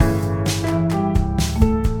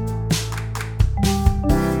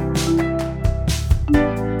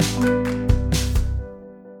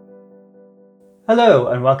Hello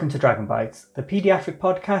and welcome to Dragon Bites, the paediatric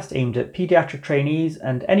podcast aimed at paediatric trainees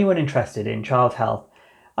and anyone interested in child health.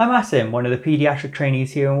 I'm Asim, one of the paediatric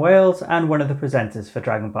trainees here in Wales and one of the presenters for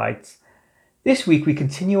Dragon Bites. This week we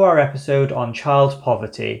continue our episode on child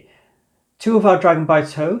poverty. Two of our Dragon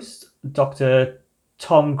Bites hosts, Dr.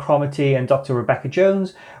 Tom Cromarty and Dr. Rebecca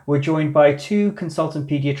Jones, were joined by two consultant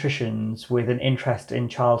paediatricians with an interest in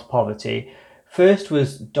child poverty. First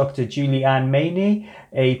was Dr. Julie Ann Maney,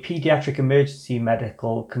 a paediatric emergency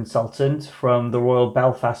medical consultant from the Royal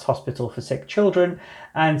Belfast Hospital for Sick Children,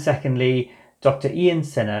 and secondly, Dr. Ian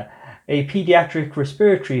Sinner, a paediatric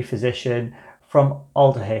respiratory physician from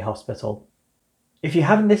Alderhay Hospital. If you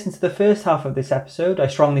haven't listened to the first half of this episode, I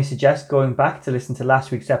strongly suggest going back to listen to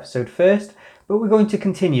last week's episode first, but we're going to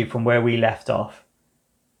continue from where we left off.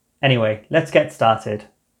 Anyway, let's get started.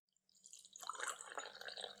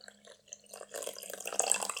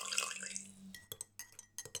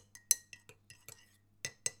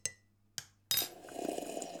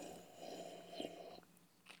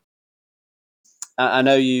 I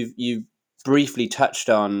know you've briefly touched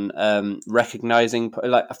on recognizing,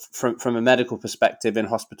 like from a medical perspective in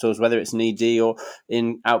hospitals, whether it's an ED or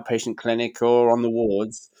in outpatient clinic or on the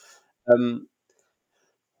wards.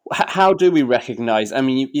 How do we recognize? I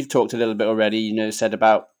mean, you've talked a little bit already. Said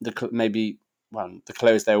about the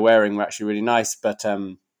clothes they're wearing were actually really nice, but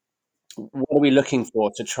what are we looking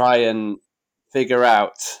for to try and figure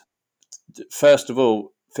out? First of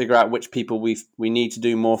all, figure out which people we need to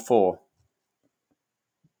do more for.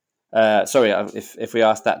 Sorry, if we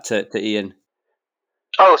ask that to Ian.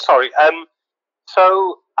 Oh, sorry.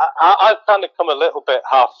 So I've kind of come a little bit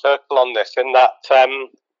half circle on this in that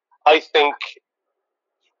I think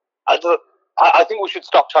we should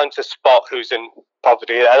stop trying to spot who's in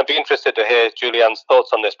poverty, and I'd be interested to hear Julianne's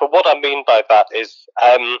thoughts on this. But what I mean by that is,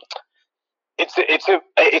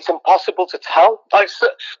 it's impossible to tell. Like, so,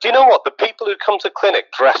 do you know what? The people who come to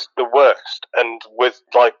clinic dressed the worst and with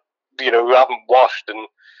who haven't washed and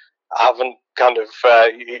haven't kind of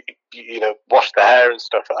washed their hair and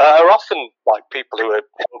stuff are often like people who are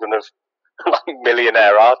children of like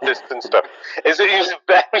millionaire artists and stuff. It's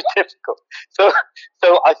very difficult. So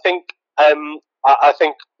I think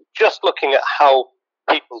just looking at how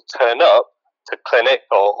people turn up to clinic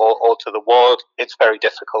or to the ward, it's very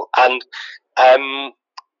difficult. And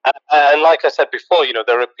like I said before,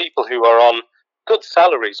 there are people who are on good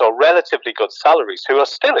salaries or relatively good salaries who are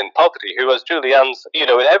still in poverty, who, as Julianne's, in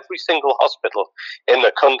every single hospital in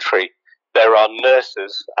the country, there are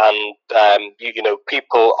nurses and,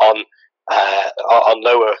 people on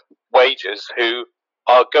lower wages who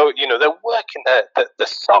are they're working the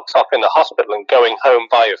socks off in the hospital and going home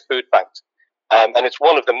via food banks. And it's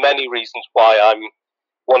one of the many reasons why I'm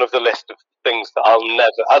one of the list of things that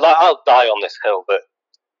I'll die on this hill that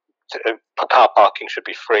car parking should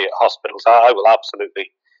be free at hospitals. I will absolutely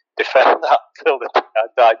defend that till the day I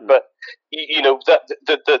die. But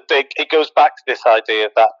it goes back to this idea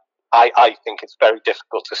that I think it's very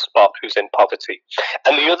difficult to spot who's in poverty.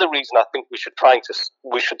 And the other reason I think we should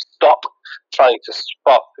stop trying to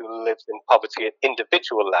spot who lives in poverty at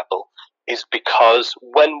individual level is because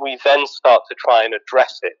when we then start to try and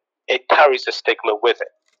address it, it carries a stigma with it.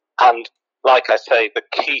 And like I say, the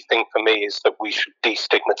key thing for me is that we should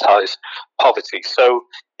destigmatize poverty. So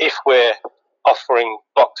if we're offering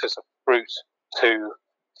boxes of fruit to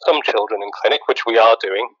some children in clinic, which we are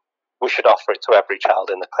doing, we should offer it to every child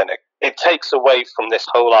in the clinic. It takes away from this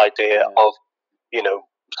whole idea of,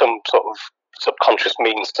 some sort of subconscious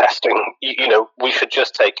means testing. We should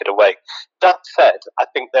just take it away. That said, I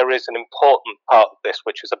think there is an important part of this,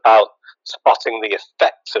 which is about spotting the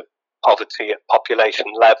effects of poverty at population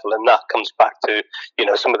level, and that comes back to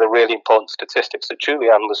some of the really important statistics that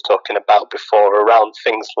Julianne was talking about before around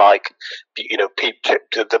things like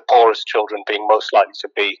the poorest children being most likely to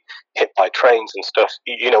be hit by trains and stuff.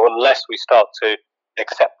 Unless we start to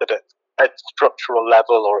accept that at structural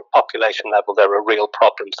level or at population level there are real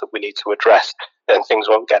problems that we need to address, then things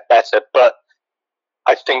won't get better. But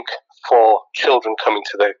I think for children coming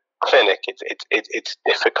to the clinic, it's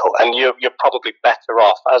difficult, and you're probably better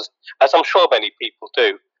off, as I'm sure many people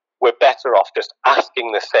do. We're better off just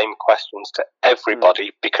asking the same questions to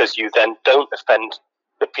everybody, because you then don't offend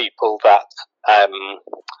the people that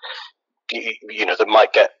that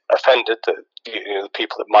might get offended, the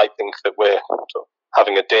people that might think that we're sort of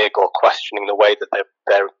having a dig or questioning the way that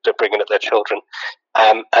they're bringing up their children,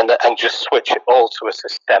 and just switch it all to a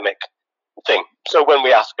systemic thing. So when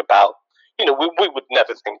we ask about, we would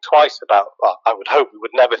never think twice about, well, I would hope we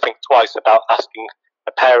would never think twice about asking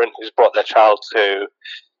a parent who's brought their child to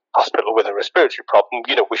hospital with a respiratory problem,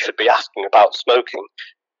 we should be asking about smoking.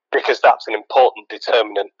 because that's an important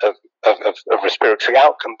determinant of respiratory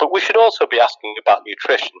outcome. But we should also be asking about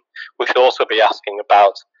nutrition. We should also be asking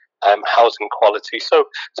about housing quality. So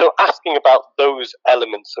asking about those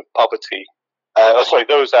elements of poverty,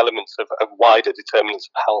 those elements of wider determinants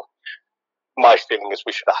of health. My feeling is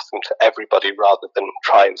we should ask them to everybody rather than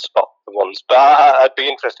try and spot the ones. But I'd be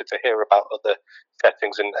interested to hear about other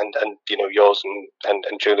settings and yours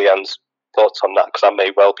and Julianne's thoughts on that, because I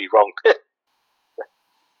may well be wrong.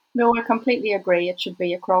 No, I completely agree. It should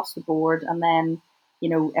be across the board. And then,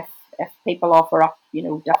 if people offer up,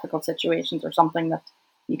 difficult situations or something that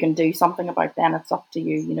you can do something about, then it's up to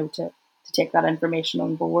you, to take that information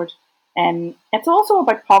on board. And it's also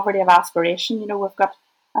about poverty of aspiration. We've got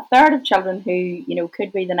a third of children who,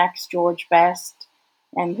 could be the next George Best,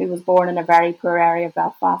 who was born in a very poor area of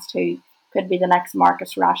Belfast, who could be the next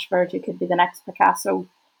Marcus Rashford, who could be the next Picasso.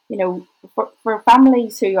 For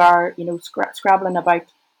families who are, scrabbling about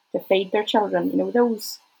to feed their children,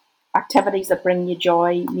 those activities that bring you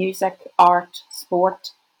joy, music, art,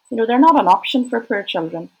 sport, they're not an option for poor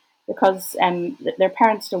children because their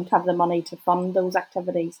parents don't have the money to fund those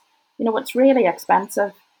activities. It's really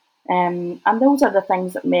expensive. And those are the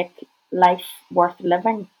things that make life worth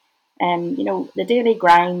living. The daily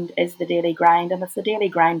grind is the daily grind, and it's the daily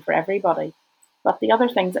grind for everybody. But the other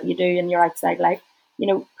things that you do in your outside life,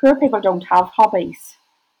 poor people don't have hobbies.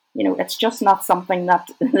 It's just not something that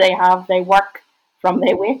they have. They work from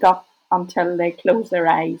they wake up until they close their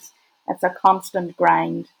eyes. It's a constant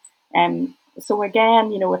grind. So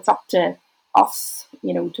again, it's up to us,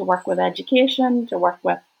 to work with education, to work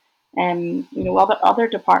with, other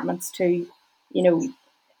departments to,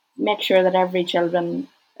 make sure that every children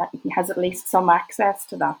has at least some access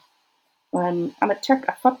to that. And it took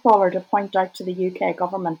a footballer to point out to the UK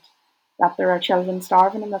government that there are children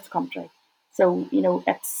starving in this country. So,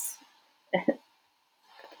 it's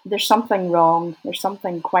there's something wrong. There's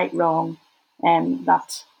something quite wrong,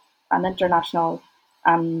 that an international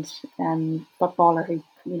and footballer who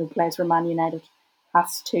plays for Man United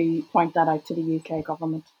has to point that out to the UK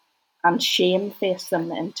government and shame-face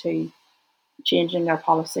them into changing their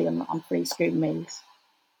policy on free school meals.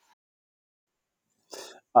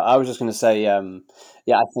 I was just going to say, I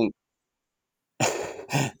think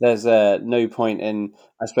there's no point in,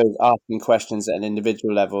 I suppose, asking questions at an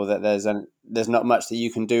individual level that there's not much that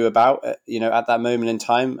you can do about, at that moment in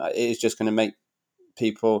time. It is just going to make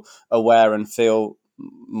people aware and feel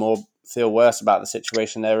worse about the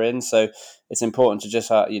situation they're in. So it's important to just,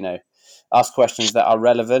 ask questions that are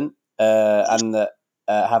relevant and that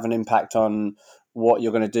have an impact on what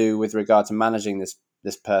you're going to do with regard to managing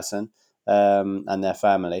this person and their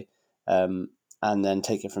family. And then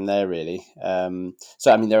take it from there, really.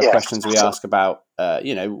 So, there are questions we ask about,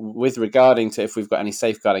 with regarding to if we've got any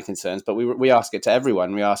safeguarding concerns, but we ask it to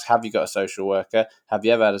everyone. We ask, have you got a social worker? Have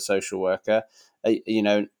you ever had a social worker?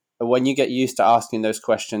 When you get used to asking those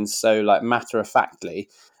questions so matter of factly,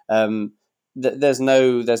 there's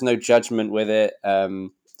no judgment with it.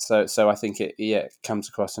 So I think it comes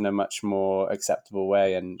across in a much more acceptable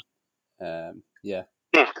way, and yeah.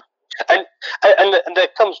 And there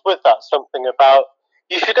comes with that something about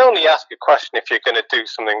you should only ask a question if you're going to do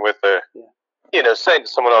something with the, saying to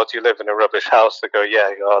someone, "Oh, do you live in a rubbish house?" They go, "Yeah."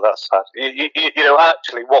 Oh, that's sad.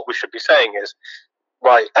 Actually, what we should be saying is,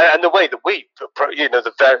 right, and the way that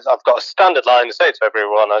I've got a standard line to say to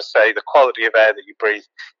everyone. I say the quality of air that you breathe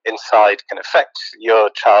inside can affect your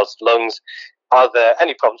child's lungs. Are there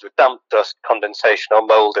any problems with damp, dust, condensation, or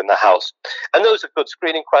mold in the house? And those are good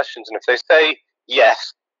screening questions. And if they say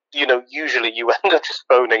yes, usually you end up just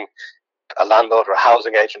phoning a landlord or a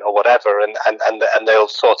housing agent or whatever, and they'll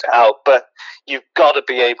sort it out. But you've got to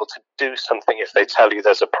be able to do something if they tell you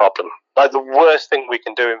there's a problem. Like the worst thing we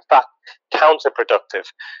can do, in fact, counterproductive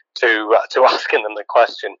to asking them the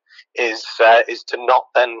question, is to not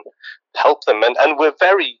then help them. And we're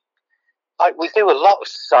very we do a lot of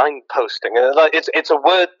signposting, and it's a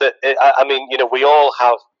word that we all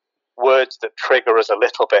have words that trigger us a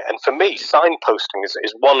little bit, and for me, signposting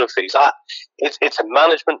is one of these. It's a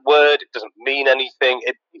management word. It doesn't mean anything.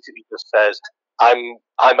 It basically just says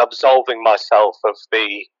I'm absolving myself of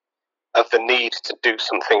the need to do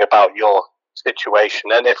something about your situation.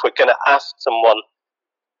 And if we're going to ask someone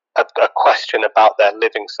a question about their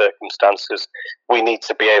living circumstances, we need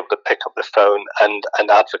to be able to pick up the phone and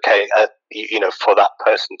advocate, for that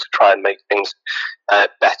person to try and make things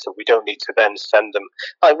better. We don't need to then send them.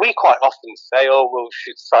 We quite often say, "Oh, well, we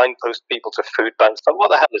should signpost people to food banks." Like, what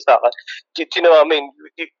the hell is that? Do you know what I mean?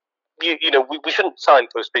 We shouldn't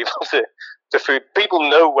signpost people to food. People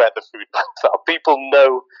know where the food banks are. People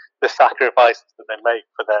know the sacrifices that they make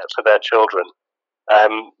for their children.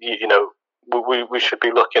 We should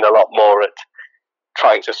be looking a lot more at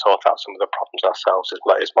trying to sort out some of the problems ourselves.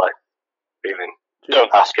 Is my feeling.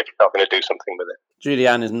 Don't ask if you're not going to do something with it.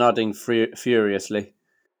 Julianne is nodding furiously.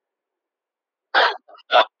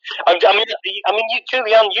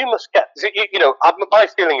 Julianne, you must get. My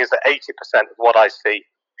feeling is that 80% of what I see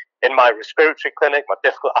in my respiratory clinic, my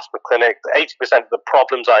difficult asthma clinic, 80% of the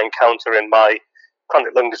problems I encounter in my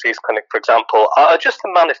chronic lung disease clinic, for example, are just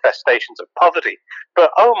the manifestations of poverty.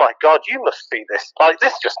 But oh my God, you must see this. Like,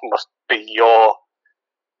 this just must be your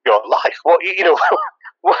life.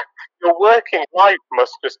 Your working life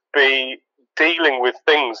must just be dealing with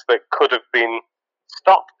things that could have been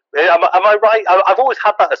stopped. Am I right? I've always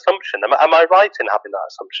had that assumption. Am I right in having that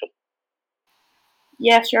assumption?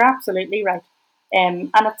 Yes, you're absolutely right.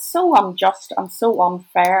 And it's so unjust and so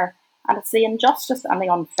unfair. And it's the injustice and the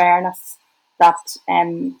unfairness that,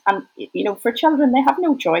 for children, they have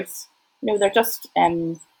no choice. They're just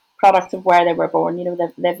products of where they were born.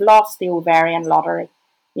 They've lost the ovarian lottery,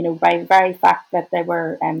 by the very fact that they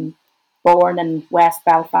were born in West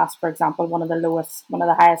Belfast, for example, one of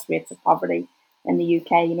the highest rates of poverty in the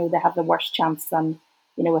UK. They have the worst chance than,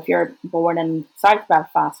 if you're born in South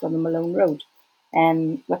Belfast on the Malone Road.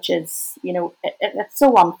 Which is, it's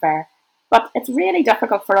so unfair. But it's really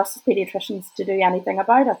difficult for us as paediatricians to do anything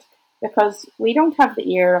about it because we don't have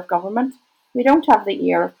the ear of government, we don't have the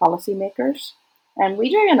ear of policymakers, and we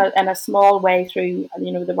do in a small way through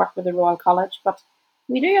the work with the Royal College, but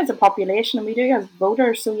we do as a population and we do as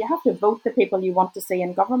voters. So you have to vote the people you want to see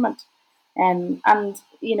in government, and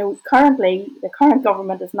currently the current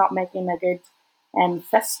government is not making a good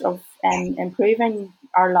fist of improving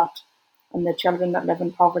our lot and the children that live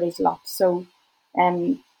in poverty's lot. So,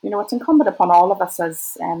 it's incumbent upon all of us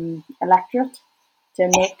as electorate to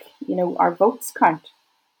make, our votes count.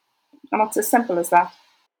 And it's as simple as that.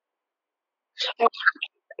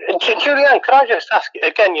 Julianne, could I just ask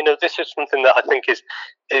again? This is something that I think is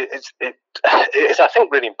I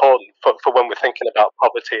think really important for when we're thinking about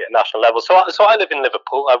poverty at a national level. So I live in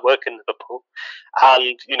Liverpool. I work in Liverpool,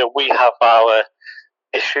 and we have our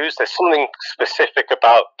issues. There's something specific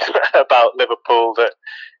about Liverpool that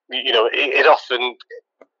it often.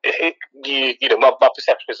 My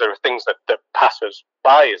perception is there are things that pass us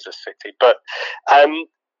by as a city, but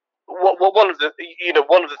one of the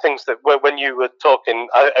things that when you were talking,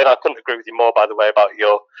 and I couldn't agree with you more, by the way, about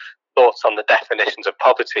your thoughts on the definitions of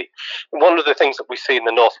poverty. One of the things that we see in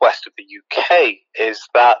the northwest of the UK is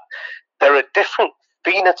that there are different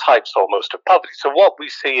phenotypes almost of poverty. So what we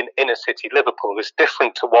see in inner city Liverpool is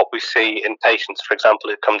different to what we see in patients, for example,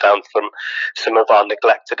 who come down from some of our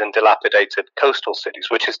neglected and dilapidated coastal cities,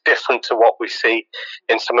 which is different to what we see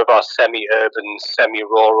in some of our semi-urban,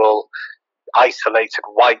 semi-rural, isolated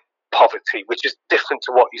white poverty, which is different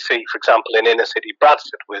to what you see, for example, in inner city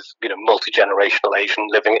Bradford with multi-generational Asian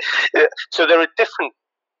living. So there are different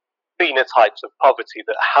phenotypes of poverty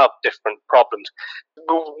that have different problems.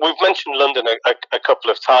 We've mentioned London a couple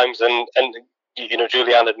of times, and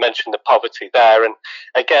Julianne had mentioned the poverty there, and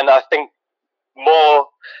again, I think more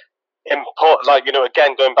important,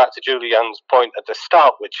 again, going back to Julianne's point at the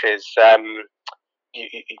start, which is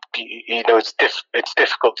it's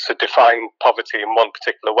difficult to define poverty in one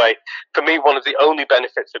particular way. For me, one of the only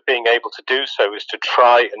benefits of being able to do so is to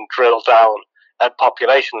try and drill down at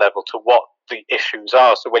population level to what the issues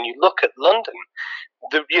are. So when you look at London,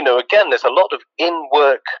 again, there's a lot of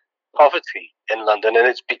in-work poverty in London, and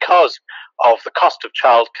it's because of the cost of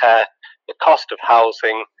childcare, the cost of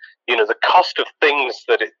housing, the cost of things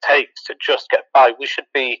that it takes to just get by. We should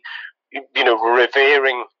be,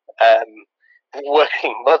 revering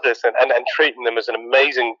working mothers and treating them as an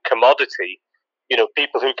amazing commodity.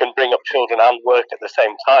 People who can bring up children and work at the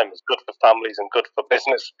same time is good for families and good for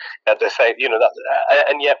business at the same,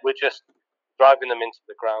 and yet we're just driving them into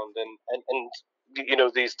the ground. And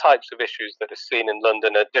these types of issues that are seen in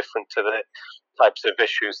London are different to the types of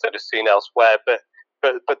issues that are seen elsewhere. But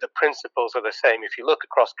the principles are the same. If you look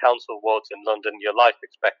across council wards in London, your life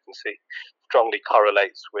expectancy strongly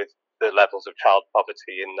correlates with the levels of child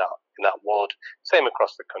poverty in that ward. Same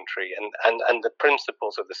across the country, and the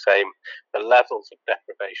principles are the same. The levels of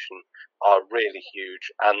deprivation are really huge,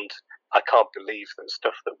 and I can't believe that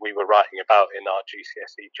stuff that we were writing about in our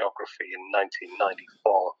GCSE geography in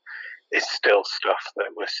 1994 is still stuff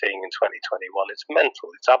that we're seeing in 2021. It's mental.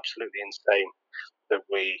 It's absolutely insane that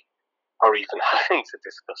we are even having to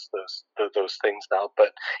discuss those things now.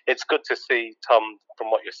 But it's good to see, Tom, from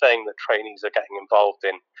what you're saying, that trainees are getting involved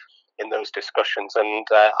in those discussions, and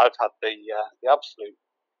I've had the absolute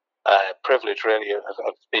privilege, really,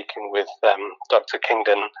 of speaking with Dr.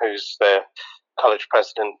 Kingdon, who's the college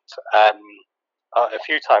president, a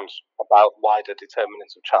few times about wider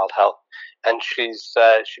determinants of child health, and she's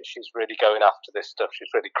really going after this stuff.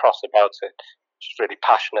 She's really cross about it. She's really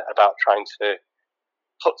passionate about trying to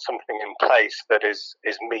put something in place that is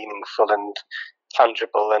meaningful and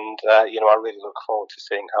tangible. And I really look forward to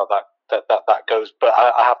seeing how that goes. But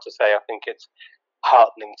I have to say, I think it's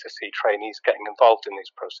heartening to see trainees getting involved in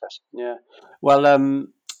these processes. Yeah. Well,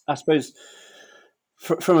 I suppose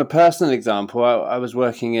from a personal example, I was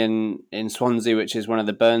working in Swansea, which is one of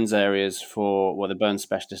the burns areas the burns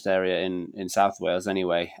specialist area in South Wales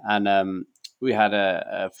anyway. And we had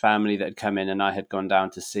a family that had come in, and I had gone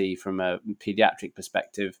down to see from a paediatric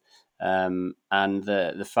perspective. And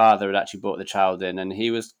the father had actually brought the child in, and he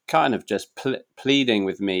was kind of just pleading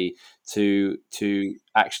with me to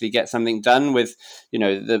actually get something done with,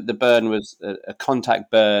 the burn was a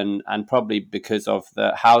contact burn, and probably because of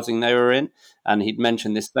the housing they were in. And he'd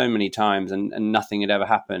mentioned this so many times, and nothing had ever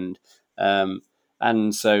happened.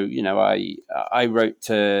 And so, I wrote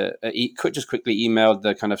just quickly emailed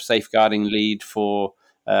the kind of safeguarding lead for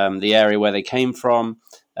the area where they came from.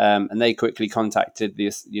 And they quickly contacted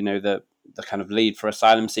the kind of lead for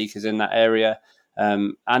asylum seekers in that area.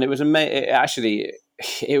 And it was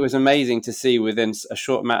it was amazing to see within a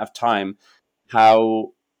short amount of time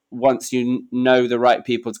how once you know the right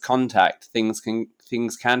people to contact, things can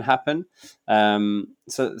happen.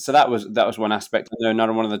 So that was one aspect. I know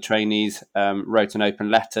another one of the trainees wrote an open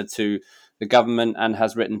letter to the government and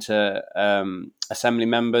has written to assembly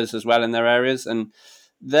members as well in their areas. And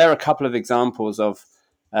there are a couple of examples of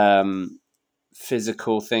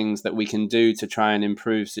physical things that we can do to try and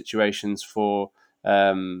improve situations for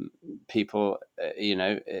people,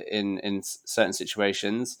 in certain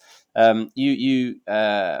situations. You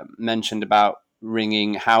mentioned about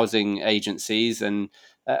ringing housing agencies, and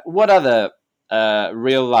what other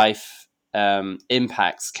real life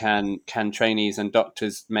impacts can trainees and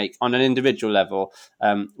doctors make on an individual level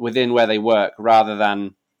within where they work, rather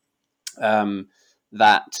than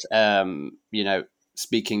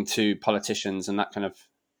speaking to politicians and that kind of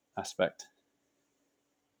aspect?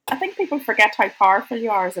 I think people forget how powerful you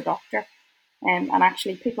are as a doctor, and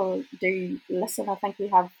actually people do listen. I think we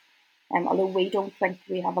have, although we don't think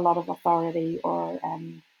we have a lot of authority or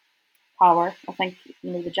power, I think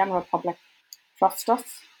the general public trust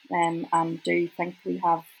us, and do think we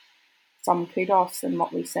have some kudos in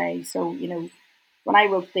what we say. So when I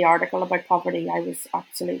wrote the article about poverty, I was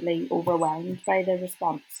absolutely overwhelmed by the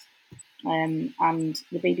response. And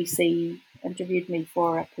the BBC interviewed me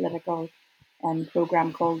for a political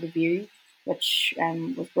programme called The View, which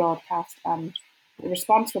was broadcast, and the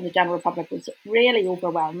response from the general public was really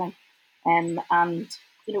overwhelming, and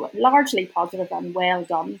largely positive, and well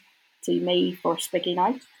done to me for speaking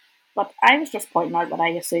out. But I was just pointing out what I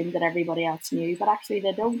assumed that everybody else knew, but actually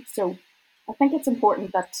they don't. So I think it's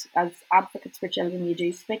important that as advocates for children, you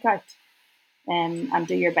do speak out and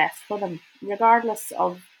do your best for them, regardless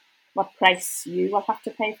of what price you will have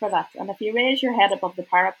to pay for that. And if you raise your head above the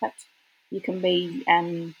parapet, you can be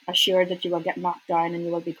assured that you will get knocked down and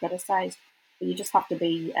you will be criticised. But you just have to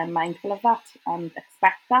be mindful of that and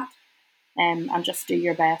expect that, and just do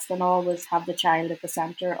your best, and always have the child at the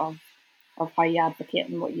centre of how you advocate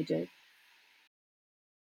and what you do.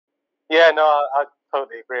 Yeah, no, I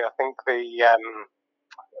totally agree. I think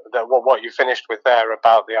what you finished with there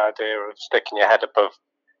about the idea of sticking your head above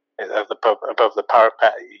the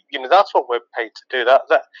parapet, that's what we're paid to do.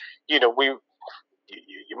 That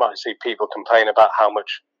you might see people complain about how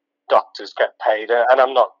much doctors get paid, and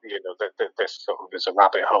I'm not, this sort of is a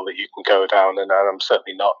rabbit hole that you can go down, and I'm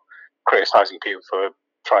certainly not criticising people for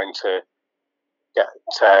trying to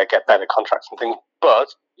get better contracts and things.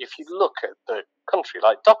 But if you look at the country,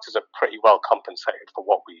 like, doctors are pretty well compensated for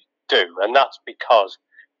what we do, and that's because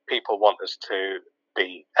people want us to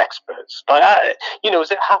be experts. Like,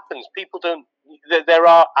 as it happens, people don't. There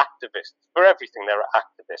are activists for everything. There are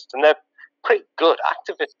activists, and they're pretty good.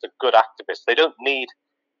 Activists are good activists. They don't need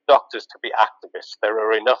doctors to be activists. There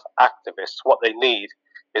are enough activists. What they need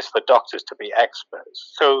is for doctors to be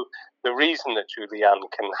experts. So the reason that Julie-Anne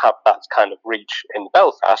can have that kind of reach in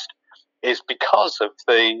Belfast is because of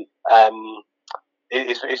the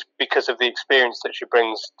because of the experience that she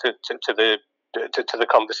brings to the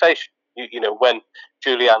conversation. When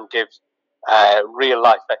Julie-Anne gives real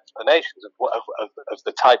life explanations of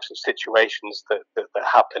the types of situations that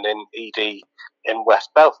happen in ED in West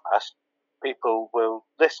Belfast, people will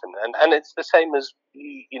listen, and it's the same as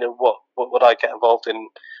what I get involved in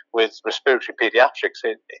with respiratory pediatrics.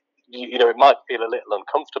 It might feel a little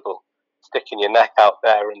uncomfortable sticking your neck out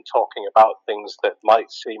there and talking about things that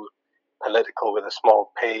might seem political with a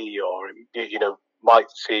small p, or might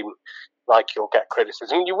seem like you'll get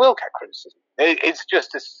criticism. You will get criticism. It's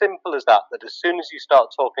just as simple as that, that as soon as you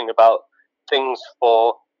start talking about things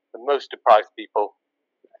for the most deprived people,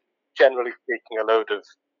 generally speaking, a load of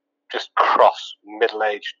just cross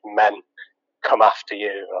middle-aged men come after you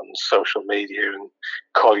on social media and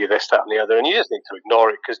call you this, that, and the other, and you just need to ignore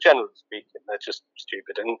it, because generally speaking, they're just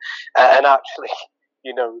stupid. And actually,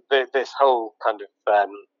 this whole kind of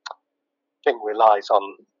thing relies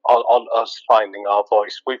on us finding our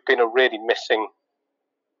voice. We've been a really missing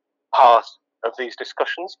part of these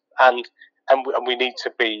discussions, and we need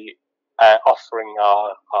to be offering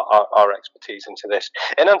our expertise into this.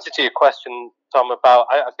 In answer to your question, Tom, about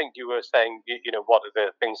I think you were saying, what are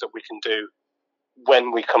the things that we can do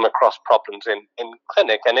when we come across problems in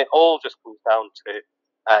clinic, and it all just comes down to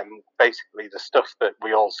basically the stuff that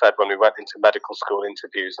we all said when we went into medical school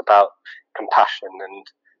interviews about compassion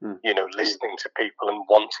and listening to people and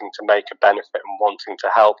wanting to make a benefit and wanting to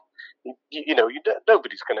help.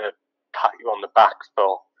 Nobody's going to pat you on the back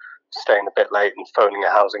for staying a bit late and phoning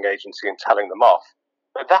a housing agency and telling them off.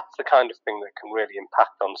 But that's the kind of thing that can really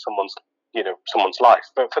impact on someone's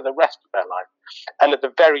life, but for the rest of their life. And at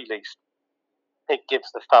the very least, it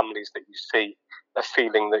gives the families that you see a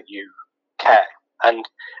feeling that you care. And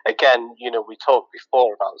again, we talked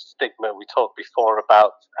before about stigma. We talked before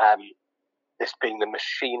about this being the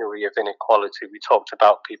machinery of inequality. We talked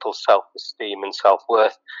about people's self-esteem and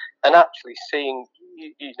self-worth, and actually seeing,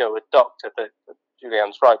 a doctor that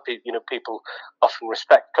Julianne's right. People often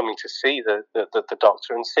respect coming to see the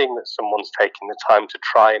doctor, and seeing that someone's taking the time to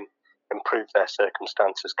try and improve their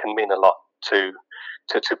circumstances can mean a lot to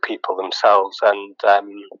people themselves. And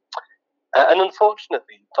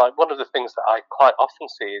unfortunately, like, one of the things that I quite often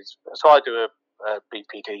see is, so I do a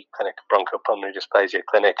BPD clinic, bronchopulmonary dysplasia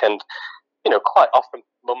clinic, and quite often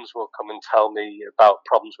mums will come and tell me about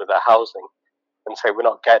problems with their housing and say we're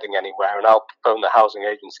not getting anywhere, and I'll phone the housing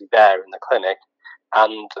agency there in the clinic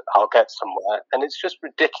and I'll get somewhere. And it's just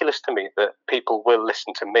ridiculous to me that people will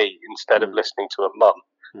listen to me instead of listening to a mum.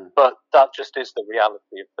 But that just is the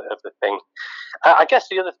reality of the thing. I guess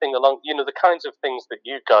the other thing along, the kinds of things that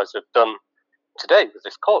you guys have done today with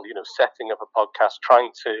this call, setting up a podcast,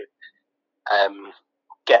 trying to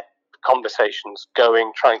get conversations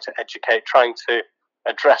going, trying to educate, trying to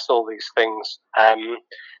address all these things.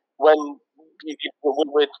 When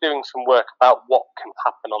we're doing some work about what can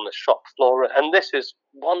happen on the shop floor, and this is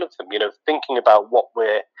one of them, thinking about what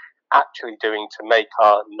we're actually doing to make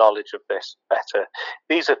our knowledge of this better.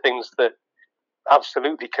 These are things that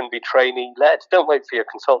absolutely can be trainee-led. Don't wait for your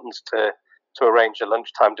consultants to arrange a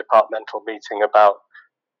lunchtime departmental meeting about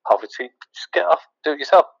poverty. Just get off, do it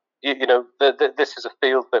yourself. This is a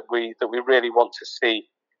field that we really want to see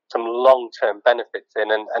some long-term benefits in,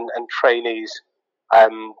 and trainees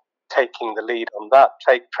taking the lead on that.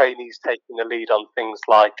 Trainees taking the lead on things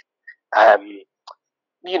like,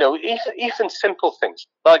 even simple things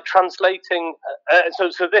like translating.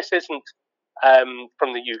 So this isn't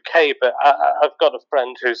from the UK, but I've got a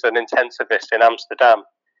friend who's an intensivist in Amsterdam,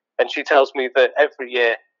 and she tells me that every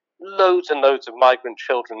year loads and loads of migrant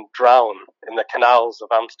children drown in the canals of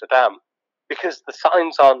Amsterdam because the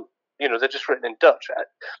signs aren't, they're just written in Dutch.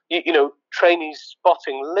 Trainees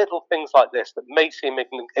spotting little things like this that may seem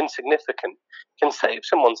insignificant can save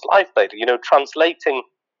someone's life later. Translating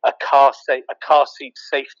a car seat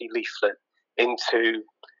safety leaflet into,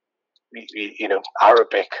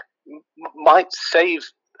 Arabic might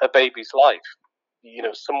save a baby's life,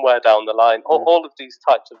 somewhere down the line. All of these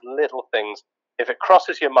types of little things, if it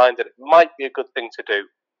crosses your mind that it might be a good thing to do,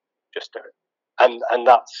 just do it. And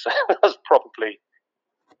that's probably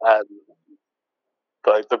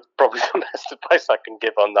probably the best advice I can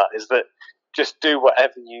give on that, is that just do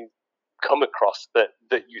whatever you come across that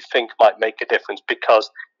you think might make a difference, because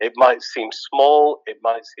it might seem small, it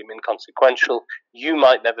might seem inconsequential, you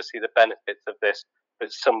might never see the benefits of this,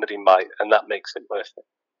 but somebody might, and that makes it worth it.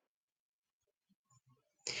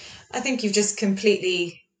 I think you've just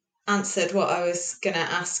completely answered what I was going to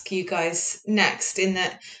ask you guys next, in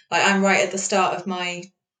that, like, I'm right at the start of my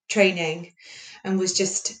training and was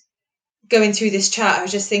just going through this chat. I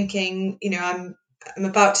was just thinking, I'm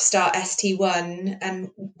about to start ST1, and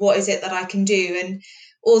what is it that I can do? And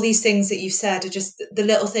all these things that you've said are just the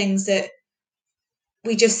little things that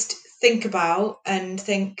we just think about and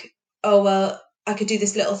think, oh, well, I could do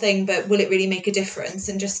this little thing, but will it really make a difference?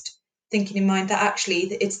 And just thinking in mind that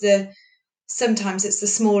actually sometimes it's the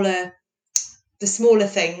smaller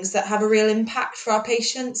things that have a real impact for our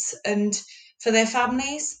patients and for their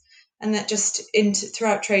families, and that just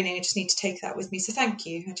throughout training I just need to take that with me. So thank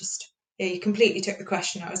you. You completely took the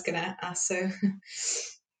question I was going to ask. So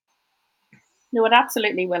No, it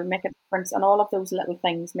absolutely will make a difference, and all of those little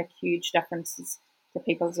things make huge differences to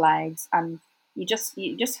people's lives. And you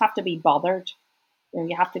just have to be bothered.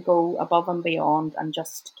 You have to go above and beyond and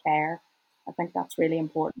just care. I think that's really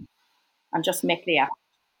important, and just make the effort.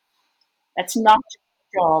 It's not just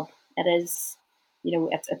a job. It is,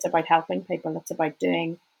 it's about helping people. It's about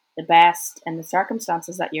doing the best in the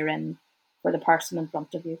circumstances that you're in for the person in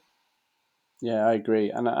front of you. Yeah, I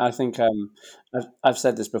agree, and I think I've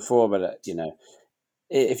said this before, but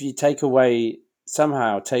if you take away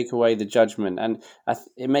the judgment, and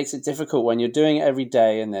it makes it difficult when you're doing it every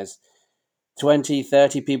day, and there's 20,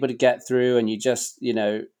 30 people to get through, and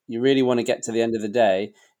you really want to get to the end of the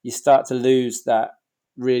day. You start to lose that,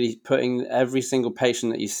 really putting every single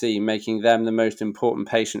patient that you see, making them the most important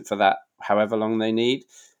patient for that however long they need.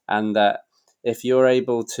 And that if you're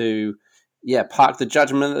able to park the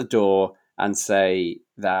judgment at the door and say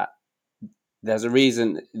that there's a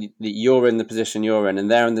reason that you're in the position you're in and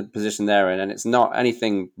they're in the position they're in, and it's not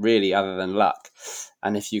anything really other than luck.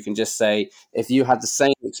 And if you can just say, if you had the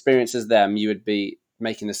same experience as them, you would be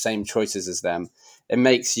making the same choices as them. It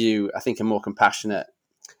makes you, I think, a more compassionate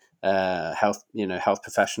health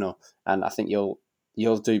professional, and I think you'll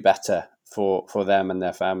do better for them and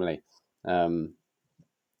their family. So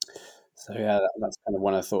yeah, that's kind of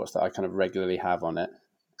one of the thoughts that I kind of regularly have on it.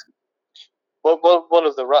 Well,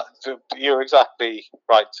 you're exactly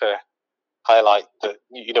right to highlight that.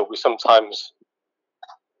 We sometimes,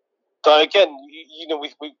 again,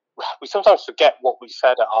 we sometimes forget what we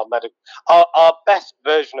said at our best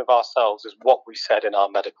version of ourselves is what we said in our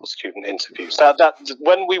medical student interviews. So that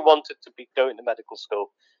when we wanted to be going to medical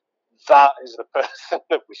school, that is the person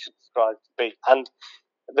that we should strive to be. And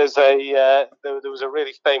there's there was a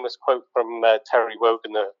really famous quote from Terry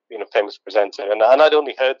Wogan, the famous presenter, and I'd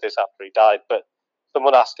only heard this after he died, but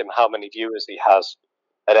someone asked him how many viewers he has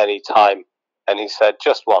at any time, and he said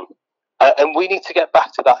just one. And we need to get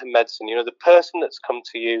back to that in medicine. The person that's come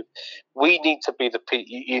to you, we need to be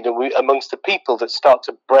amongst the people that start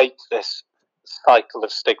to break this cycle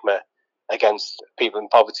of stigma against people in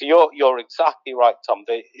poverty. You're exactly right, Tom.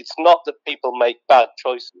 It's not that people make bad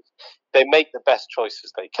choices; they make the best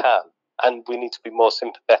choices they can, and we need to be more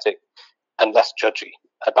sympathetic and less judgy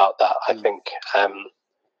about that. I think.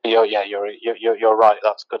 You're right.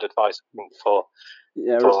 That's good advice, I think, for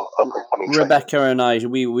Rebecca and I,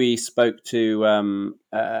 we spoke to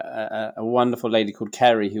a wonderful lady called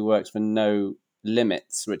Kerry who works for No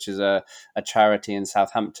Limits, which is a charity in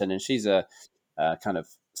Southampton, and she's a kind of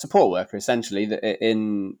support worker essentially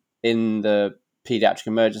in the pediatric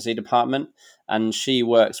emergency department, and she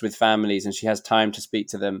works with families and she has time to speak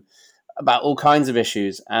to them about all kinds of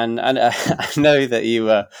issues. And I know that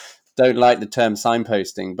you don't like the term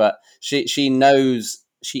signposting, but she knows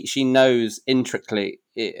intricately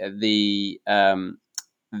the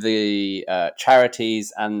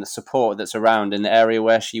charities and the support that's around in the area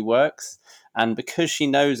where she works, and because she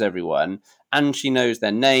knows everyone and she knows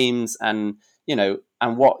their names and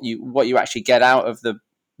and what you actually get out of the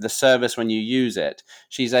service when you use it,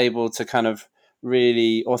 she's able to kind of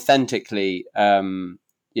really authentically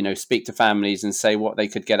speak to families and say what they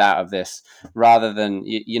could get out of this, rather than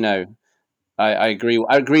I agree.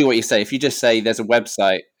 I agree what you say. If you just say there's a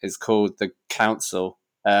website, it's called the Council,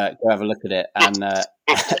 go have a look at it, and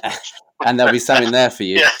and there'll be something there for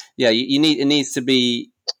you. Yeah, you need. It needs to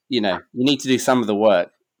be. You need to do some of the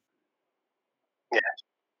work.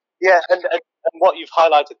 Yeah, and what you've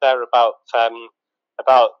highlighted there about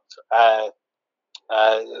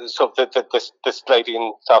sort of this lady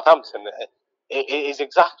in Southampton, it is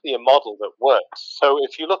exactly a model that works. So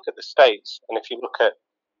if you look at the States and if you look at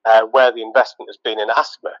where the investment has been in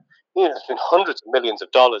asthma, there's been hundreds of millions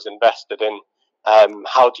of dollars invested in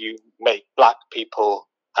how do you make black people's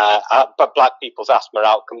asthma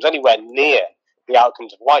outcomes anywhere near the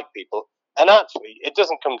outcomes of white people. And actually, it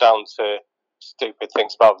doesn't come down to stupid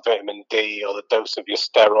things about vitamin D or the dose of your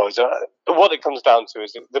steroids. What it comes down to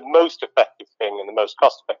is the most effective thing and the most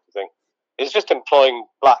cost-effective thing is just employing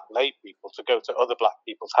black lay people to go to other black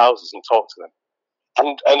people's houses and talk to them.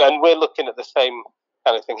 And we're looking at the same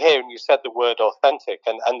kind of thing here. And you said the word authentic,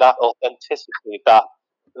 and that authenticity, that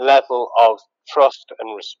level of trust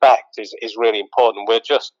and respect is really important. We're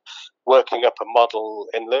just working up a model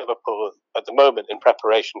in Liverpool at the moment in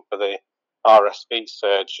preparation for the RSV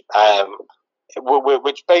surge,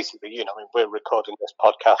 which basically, we're recording this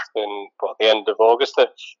podcast in the end of August.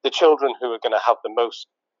 The children who are going to have the most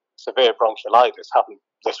severe bronchiolitis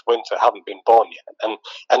this winter haven't been born yet,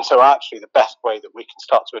 and so actually the best way that we can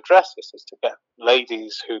start to address this is to get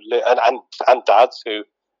ladies who live and dads who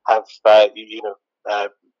have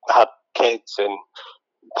had kids in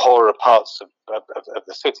poorer parts of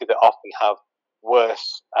the city that often have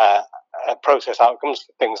worse process outcomes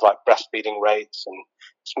for things like breastfeeding rates and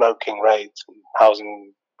smoking rates and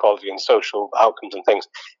housing quality and social outcomes and things,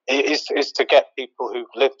 is to get people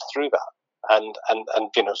who've lived through that. And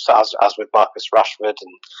so as with Marcus Rashford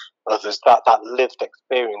and others, that lived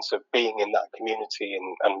experience of being in that community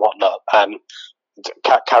and whatnot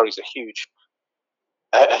carries a huge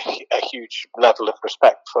level of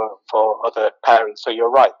respect for other parents. So you're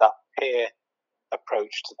right, that peer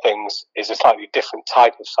approach to things is a slightly different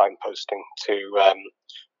type of signposting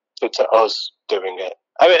to us doing it.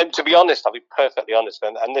 I mean, and to be honest, I'll be perfectly honest,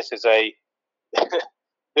 and this is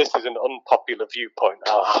this is an unpopular viewpoint.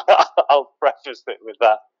 I'll preface it with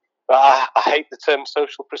that. But I hate the term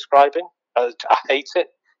social prescribing. I hate it.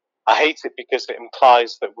 I hate it because it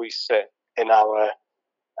implies that we sit in our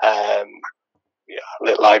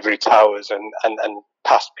little ivory towers and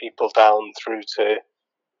pass people down through to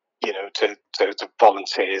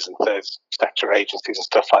volunteers and third sector agencies and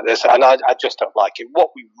stuff like this. And I just don't like it.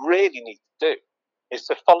 What we really need to do is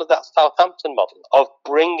to follow that Southampton model of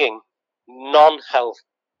bringing non-health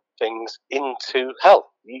things into health.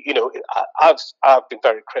 I've been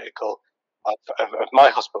very critical of my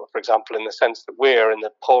hospital, for example, in the sense that we're in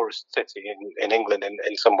the poorest city in England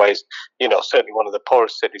in some ways, certainly one of the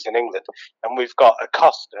poorest cities in England. And we've got a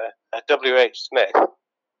Costa, a WH Smith.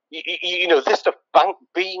 This stuff,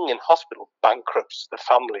 being in hospital bankrupts the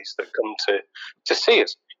families that come to see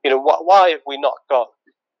us. Why have we not got,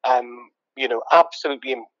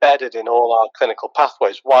 absolutely embedded in all our clinical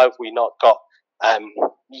pathways? Why have we not got,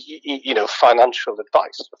 financial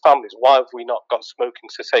advice for families? Why have we not got smoking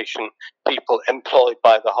cessation people employed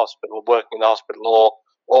by the hospital, working in the hospital,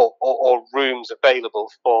 or rooms available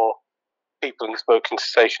for people in smoking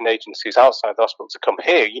cessation agencies outside the hospital to come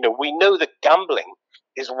here? We know that gambling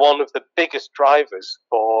is one of the biggest drivers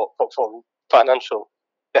for financial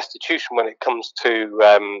destitution when it comes to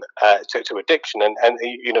addiction, and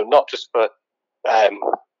not just for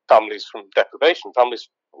families from deprivation, families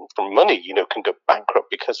from money, can go bankrupt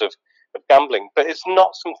because of gambling. But it's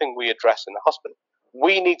not something we address in the hospital.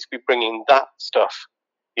 We need to be bringing that stuff,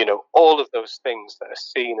 all of those things that are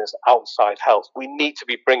seen as outside health. We need to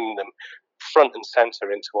be bringing them front and center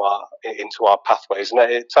into our pathways. And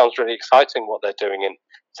it sounds really exciting what they're doing in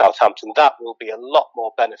Southampton. That will be a lot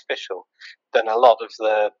more beneficial than a lot of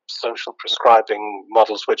the social prescribing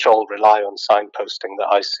models, which all rely on signposting that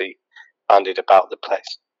I see bandied about the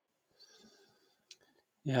place.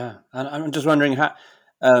 Yeah, and I'm just wondering how.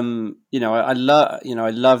 I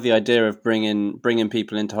love the idea of bringing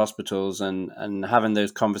people into hospitals and having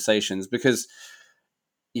those conversations, because,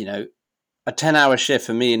 a 10-hour shift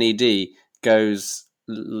for me in ED goes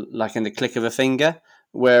like in the click of a finger,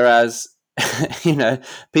 whereas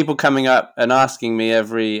people coming up and asking me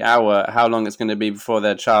every hour how long it's going to be before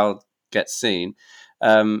their child gets seen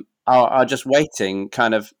are just waiting.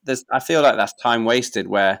 Kind of, I feel like that's time wasted,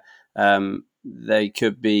 where they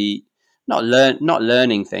could be not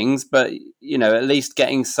learning things, but at least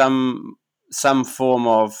getting some form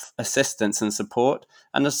of assistance and support.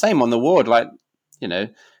 And the same on the ward. Like,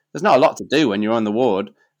 there's not a lot to do when you're on the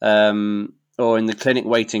ward, or in the clinic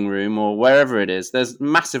waiting room, or wherever it is. There's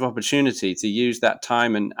massive opportunity to use that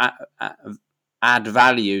time and add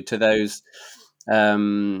value to those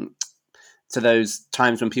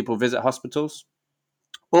times when people visit hospitals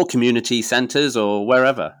or community centres or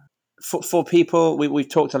wherever. For people, we've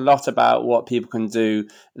talked a lot about what people can do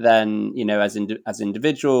then, as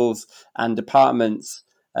individuals and departments,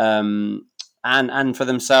 and for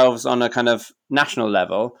themselves on a kind of national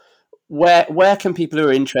level. Where can people who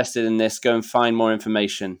are interested in this go and find more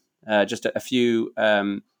information? Just a few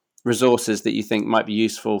resources that you think might be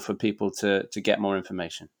useful for people to get more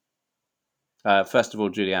information. First of all,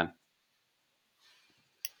 Julianne.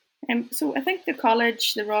 So I think the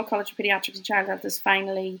Royal College of Paediatrics and Child Health is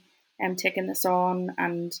finally taken this on,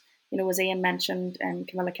 and as Ian mentioned,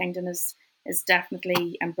 Camilla Kingdon is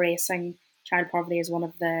definitely embracing child poverty as one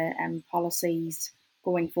of the policies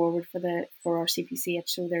going forward for our CPCH.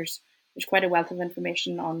 So there's quite a wealth of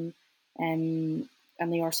information on the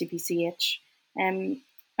RCPCH.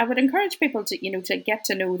 I would encourage people to get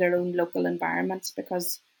to know their own local environments,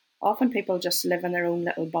 because often people just live in their own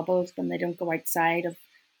little bubbles when they don't go outside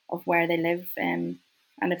of where they live.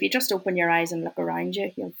 And if you just open your eyes and look around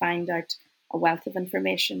you, you'll find out a wealth of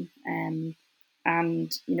information, and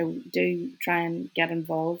do try and get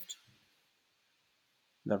involved.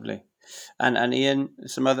 Lovely. And Ian,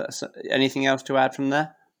 anything else to add from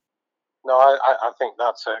there? No, I think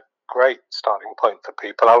that's a great starting point for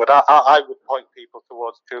people. I would point people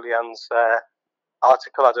towards Julianne's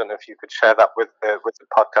article. I don't know if you could share that with the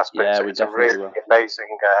podcast. But Yeah, we it's a definitely really will.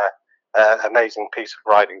 amazing piece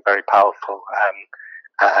of writing, very powerful,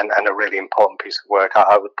 and a really important piece of work.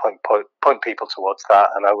 I would point people towards that,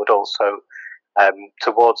 and I would also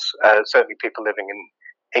towards certainly people living in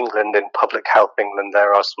England, in Public Health England.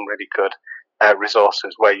 There are some really good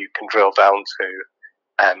resources where you can drill down to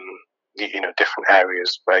different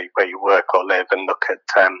areas where you work or live and look at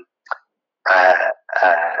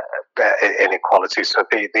inequality. So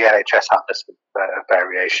the NHS Atlas of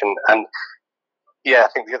variation. And I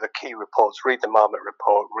think the other key reports, read the Marmot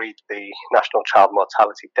report, read the National Child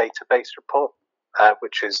Mortality Database report,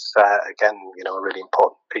 which is, again, a really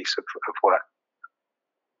important piece of work.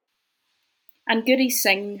 And Goody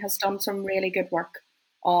Singh has done some really good work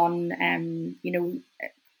on,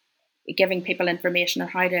 giving people information on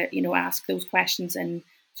how to, ask those questions in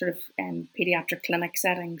sort of paediatric clinic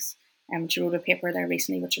settings. She wrote a paper there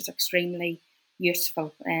recently, which is extremely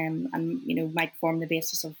useful, and might form the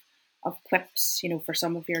basis of quips, for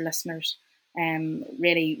some of your listeners.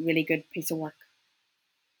 Really, really good piece of work.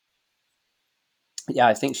 Yeah,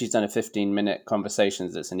 I think she's done a 15-minute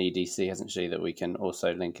conversations that's an EDC, hasn't she, that we can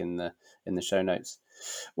also link in the show notes.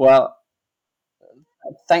 Well,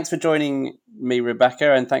 thanks for joining me,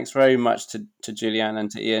 Rebecca, and thanks very much to Julianne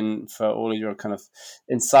and to Ian for all of your kind of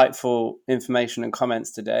insightful information and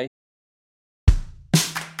comments today.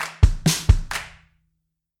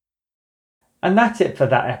 And that's it for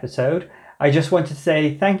that episode. I just wanted to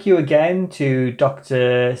say thank you again to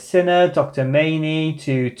Dr. Sinner, Dr. Maney,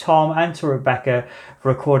 to Tom and to Rebecca for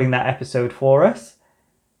recording that episode for us.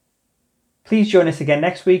 Please join us again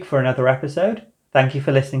next week for another episode. Thank you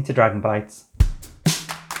for listening to Dragon Bites.